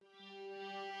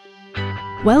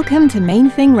Welcome to Main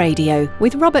Thing Radio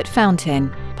with Robert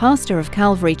Fountain, pastor of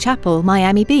Calvary Chapel,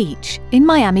 Miami Beach, in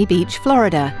Miami Beach,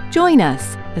 Florida. Join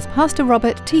us as Pastor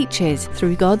Robert teaches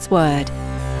through God's Word.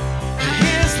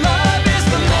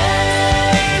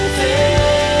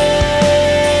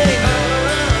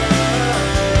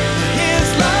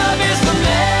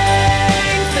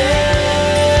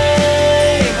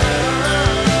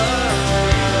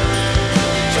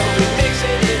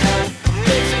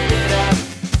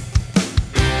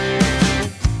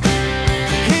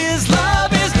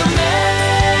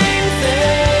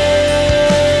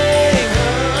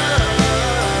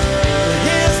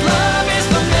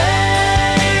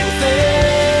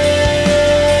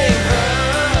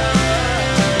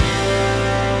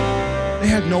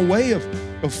 Way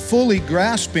of fully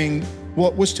grasping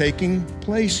what was taking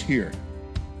place here.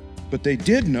 But they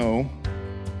did know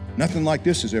nothing like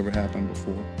this has ever happened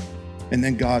before. And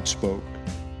then God spoke.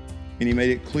 And he made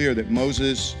it clear that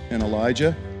Moses and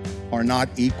Elijah are not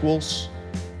equals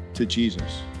to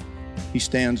Jesus. He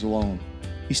stands alone.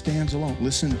 He stands alone.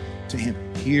 Listen to him.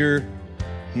 Hear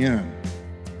him.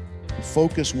 The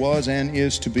focus was and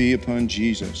is to be upon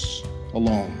Jesus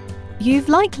alone. You've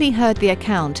likely heard the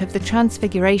account of the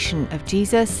transfiguration of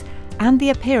Jesus and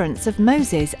the appearance of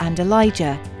Moses and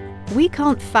Elijah. We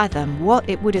can't fathom what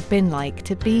it would have been like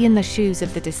to be in the shoes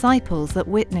of the disciples that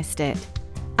witnessed it.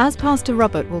 As Pastor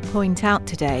Robert will point out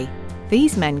today,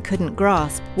 these men couldn't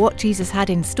grasp what Jesus had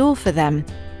in store for them,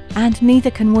 and neither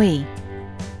can we.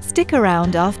 Stick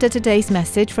around after today's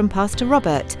message from Pastor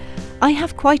Robert. I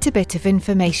have quite a bit of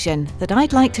information that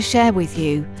I'd like to share with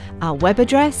you. Our web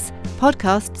address,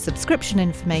 podcast subscription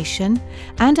information,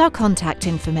 and our contact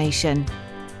information.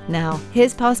 Now,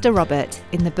 here's Pastor Robert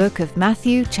in the book of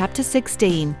Matthew chapter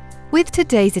 16 with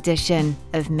today's edition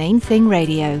of Main Thing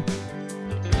Radio.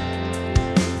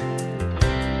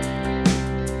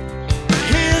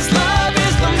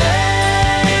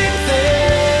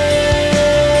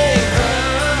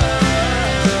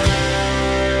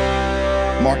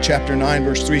 Mark chapter 9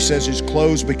 verse 3 says his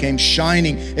clothes became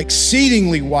shining,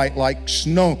 exceedingly white like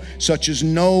snow, such as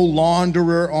no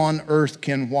launderer on earth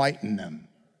can whiten them.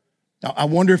 Now I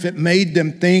wonder if it made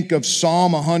them think of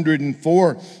Psalm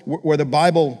 104, where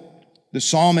the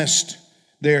psalmist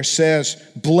there says,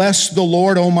 "Bless the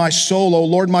Lord, O my soul, O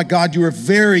Lord my God, you are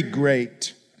very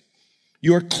great.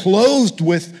 You are clothed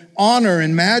with honor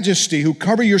and majesty, who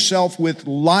cover yourself with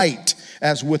light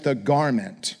as with a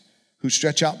garment, who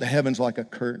stretch out the heavens like a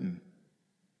curtain."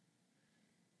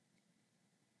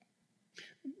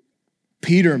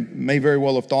 Peter may very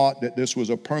well have thought that this was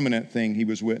a permanent thing he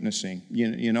was witnessing.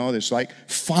 You know, it's like,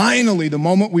 finally, the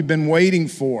moment we've been waiting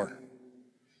for.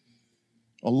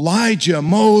 Elijah,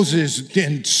 Moses,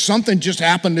 and something just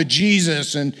happened to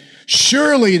Jesus, and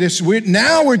surely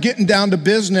now we're getting down to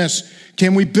business.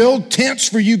 Can we build tents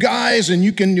for you guys, and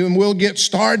we'll get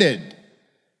started?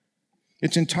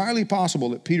 It's entirely possible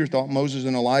that Peter thought Moses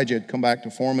and Elijah had come back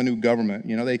to form a new government.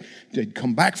 You know, they'd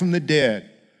come back from the dead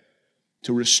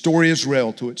to restore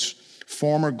Israel to its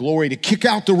former glory, to kick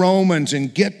out the Romans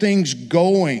and get things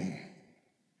going.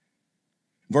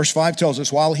 Verse 5 tells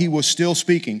us, while Peter was still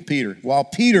speaking,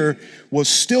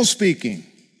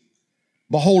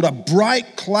 behold, a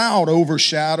bright cloud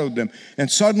overshadowed them. And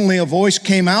suddenly a voice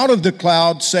came out of the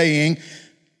cloud saying,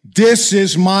 "This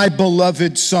is my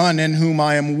beloved Son, in whom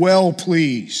I am well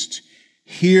pleased.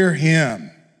 Hear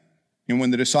him." And when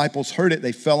the disciples heard it,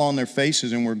 they fell on their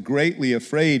faces and were greatly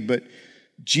afraid. But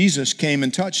Jesus came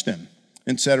and touched them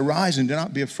and said, "Arise and do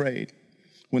not be afraid."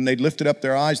 When they lifted up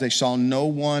their eyes, they saw no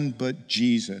one but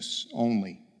Jesus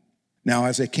only. Now,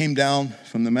 as they came down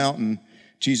from the mountain,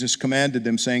 Jesus commanded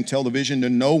them, saying, "Tell the vision to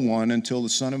no one until the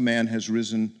Son of Man has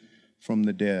risen from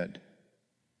the dead."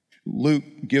 Luke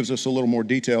gives us a little more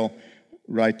detail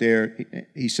right there.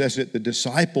 He says that the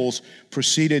disciples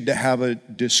proceeded to have a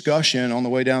discussion on the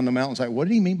way down the mountain. It's like, what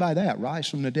did he mean by that? Rise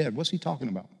from the dead. What's he talking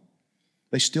about?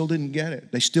 They still didn't get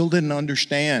it. They still didn't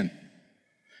understand.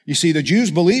 You see, the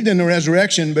Jews believed in the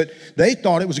resurrection, but they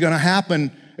thought it was going to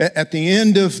happen at the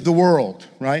end of the world,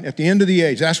 right? At the end of the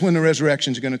age. That's when the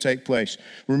resurrection is going to take place.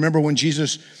 Remember when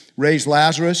Jesus raised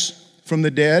Lazarus from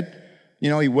the dead? You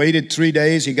know, he waited 3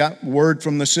 days. He got word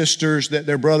from the sisters that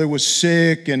their brother was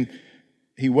sick, and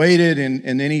he waited,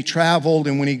 and then he traveled.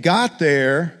 And when he got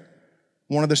there,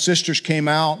 one of the sisters came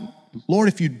out, "Lord,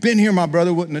 if you'd been here, my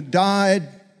brother wouldn't have died."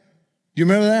 Do you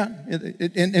remember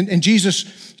that? And Jesus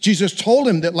told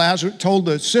him that told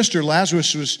the sister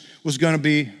Lazarus was going to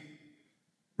be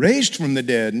raised from the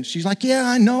dead. And she's like, "Yeah,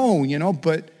 I know,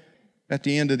 but at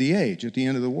the end of the age, at the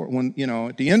end of the world,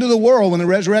 at the end of the world, when the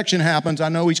resurrection happens, I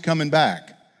know he's coming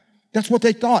back." That's what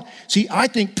they thought. See, I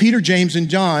think Peter, James, and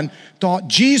John thought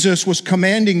Jesus was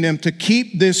commanding them to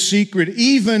keep this secret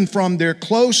even from their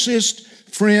closest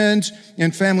friends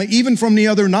and family, even from the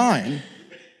other 9,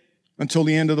 until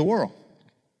the end of the world.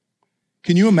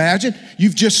 Can you imagine?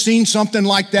 You've just seen something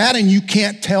like that and you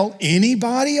can't tell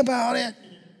anybody about it?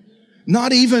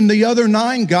 Not even the other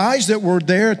 9 guys that were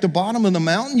there at the bottom of the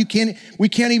mountain. We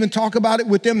can't even talk about it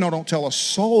with them. No, don't tell a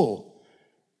soul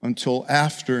until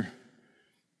after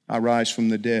I rise from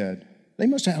the dead. They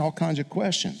must have had all kinds of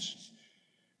questions.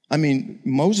 I mean,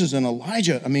 Moses and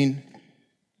Elijah, I mean,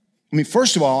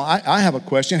 first of all, I have a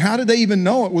question. How did they even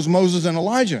know it was Moses and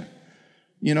Elijah?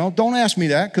 You know, don't ask me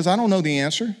that because I don't know the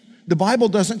answer. The Bible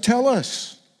doesn't tell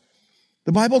us.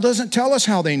 The Bible doesn't tell us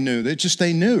how they knew.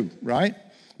 They knew, right?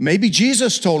 Maybe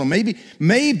Jesus told them.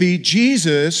 Maybe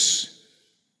Jesus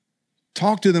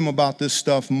talked to them about this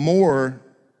stuff more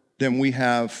than we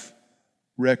have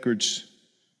records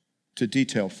to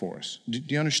detail for us. Do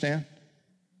you understand?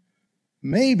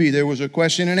 Maybe there was a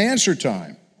question and answer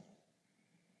time.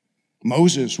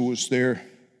 Moses was there,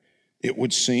 it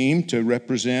would seem, to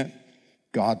represent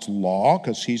God's law,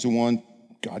 because he's the one,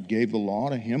 God gave the law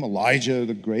to him. Elijah,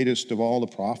 the greatest of all the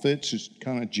prophets, is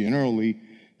kind of generally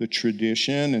the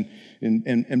tradition.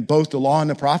 And both the law and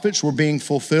the prophets were being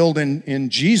fulfilled in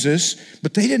Jesus,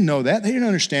 but they didn't know that. They didn't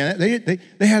understand it.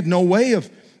 They had no way of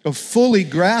fully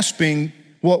grasping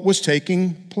what was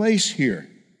taking place here.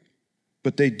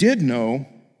 But they did know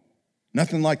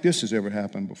nothing like this has ever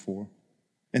happened before.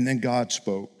 And then God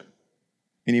spoke.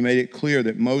 And he made it clear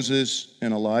that Moses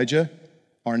and Elijah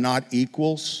are not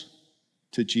equals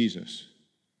to Jesus.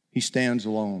 He stands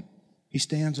alone. He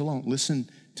stands alone. Listen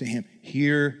to him.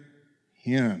 Hear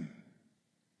him.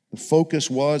 The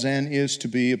focus was and is to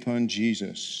be upon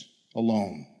Jesus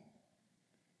alone.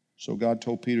 So God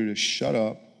told Peter to shut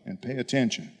up and pay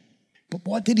attention. But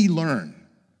what did he learn?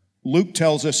 Luke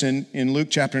tells us in Luke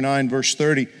chapter 9, verse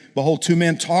 30, behold, 2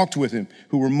 men talked with him,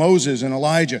 who were Moses and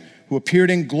Elijah, who appeared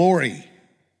in glory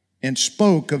and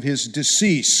spoke of his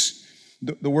decease.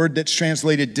 The word that's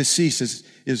translated decease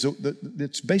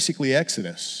it's basically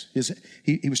Exodus.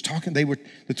 He was talking, the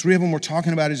 3 of them were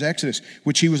talking about his Exodus,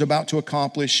 which he was about to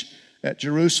accomplish at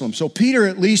Jerusalem. So Peter,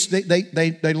 at least,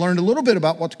 they learned a little bit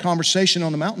about what the conversation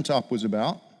on the mountaintop was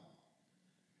about.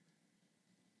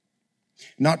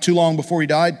 Not too long before he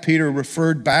died, Peter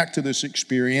referred back to this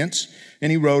experience,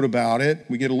 and he wrote about it.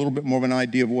 We get a little bit more of an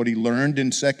idea of what he learned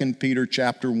in 2 Peter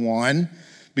chapter 1,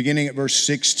 beginning at verse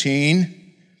 16.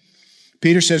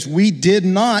 Peter says, we did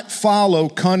not follow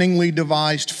cunningly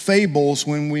devised fables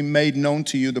when we made known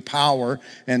to you the power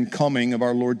and coming of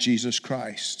our Lord Jesus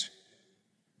Christ,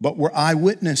 but were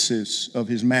eyewitnesses of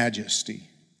his majesty.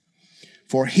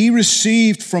 For he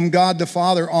received from God the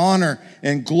Father honor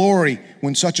and glory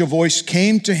when such a voice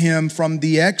came to him from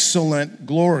the excellent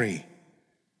glory.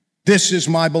 This is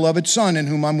my beloved Son in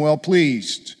whom I'm well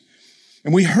pleased.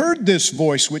 And we heard this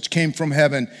voice which came from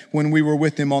heaven when we were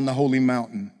with him on the holy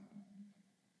mountain.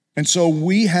 And so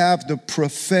we have the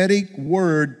prophetic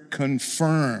word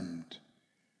confirmed,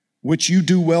 which you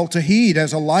do well to heed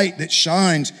as a light that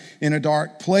shines in a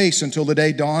dark place until the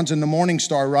day dawns and the morning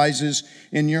star rises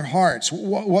in your hearts.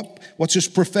 What's this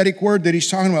prophetic word that he's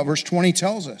talking about? Verse 20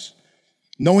 tells us,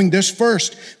 knowing this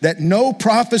first, that no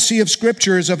prophecy of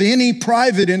Scripture is of any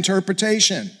private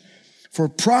interpretation, for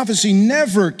prophecy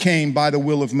never came by the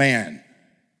will of man,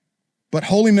 but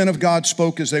holy men of God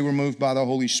spoke as they were moved by the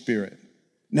Holy Spirit.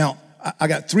 Now, I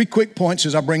got 3 quick points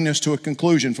as I bring this to a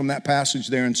conclusion from that passage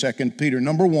there in 2 Peter.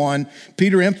 Number 1,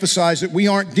 Peter emphasized that we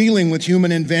aren't dealing with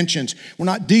human inventions. We're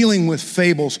not dealing with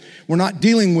fables. We're not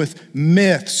dealing with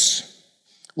myths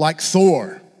like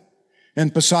Thor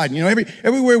and Poseidon. You know,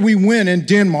 everywhere we went in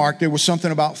Denmark, there was something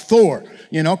about Thor,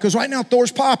 you know, because right now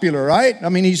Thor's popular, right? I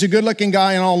mean, he's a good-looking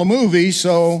guy in all the movies,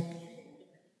 so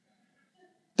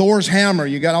Thor's hammer,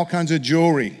 you got all kinds of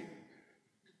jewelry.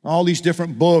 All these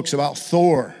different books about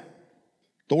Thor.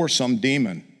 Thor's some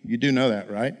demon. You do know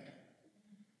that, right?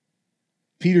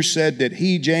 Peter said that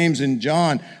he, James, and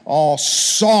John all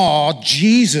saw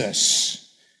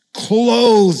Jesus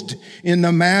clothed in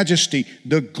the majesty,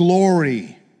 the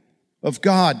glory of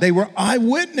God. They were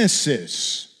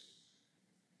eyewitnesses.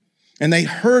 And they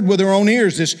heard with their own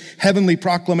ears this heavenly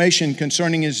proclamation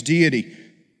concerning his deity.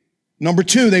 Number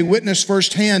 2, they witnessed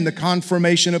firsthand the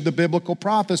confirmation of the biblical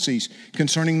prophecies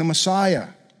concerning the Messiah.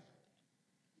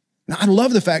 Now, I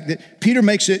love the fact that Peter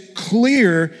makes it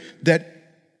clear that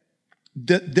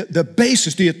the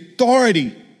basis, the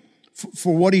authority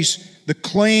for what the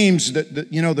claims,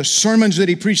 the sermons that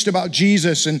he preached about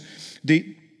Jesus, and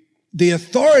the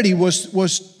authority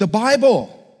was the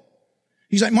Bible.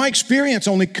 He's like, my experience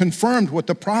only confirmed what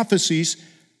the prophecies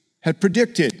had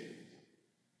predicted.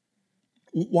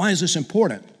 Why is this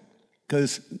important?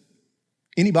 Because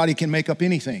anybody can make up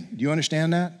anything. Do you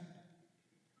understand that?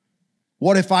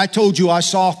 What if I told you I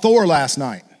saw Thor last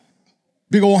night?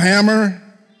 Big old hammer,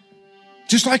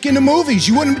 just like in the movies.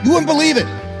 You wouldn't believe it.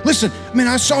 Listen,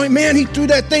 I saw him, man, he threw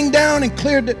that thing down and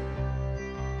cleared it.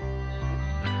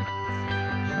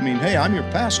 Hey, I'm your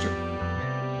pastor.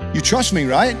 You trust me,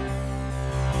 right?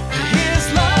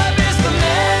 His love is the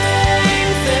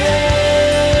main thing.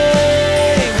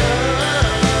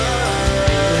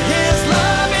 His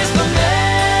love is the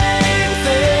main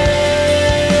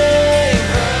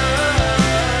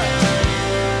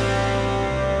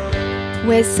thing.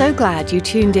 We're so glad you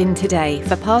tuned in today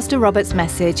for Pastor Robert's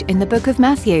message in the book of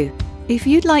Matthew. If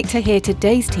you'd like to hear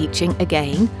today's teaching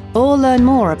again or learn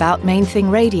more about Main Thing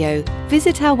Radio,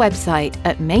 visit our website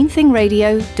at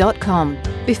mainthingradio.com.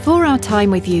 Before our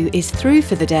time with you is through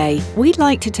for the day, we'd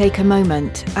like to take a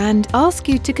moment and ask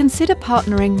you to consider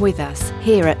partnering with us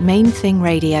here at Main Thing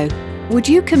Radio. Would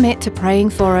you commit to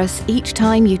praying for us each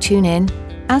time you tune in?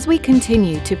 As we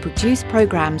continue to produce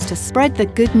programs to spread the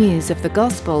good news of the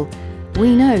gospel,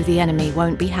 we know the enemy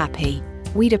won't be happy.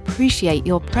 We'd appreciate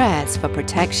your prayers for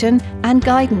protection and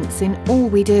guidance in all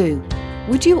we do.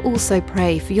 Would you also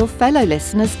pray for your fellow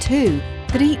listeners too,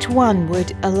 that each one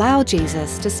would allow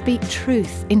Jesus to speak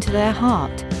truth into their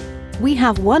heart? We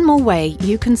have one more way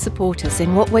you can support us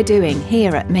in what we're doing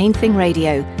here at Main Thing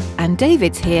Radio, and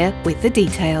David's here with the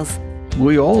details.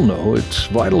 We all know it's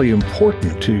vitally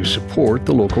important to support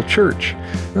the local church,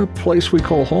 a place we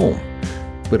call home.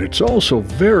 But it's also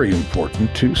very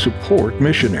important to support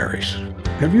missionaries.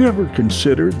 Have you ever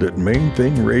considered that Main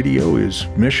Thing Radio is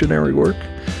missionary work?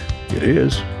 It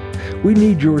is. We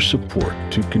need your support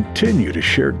to continue to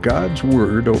share God's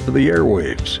Word over the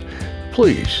airwaves.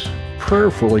 Please,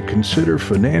 prayerfully consider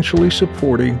financially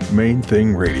supporting Main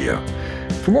Thing Radio.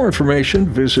 For more information,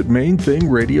 visit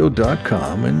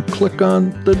mainthingradio.com and click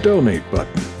on the Donate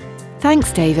button.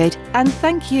 Thanks, David, and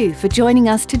thank you for joining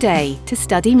us today to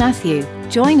study Matthew.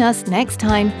 Join us next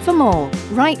time for more,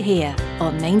 right here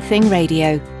on Main Thing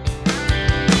Radio.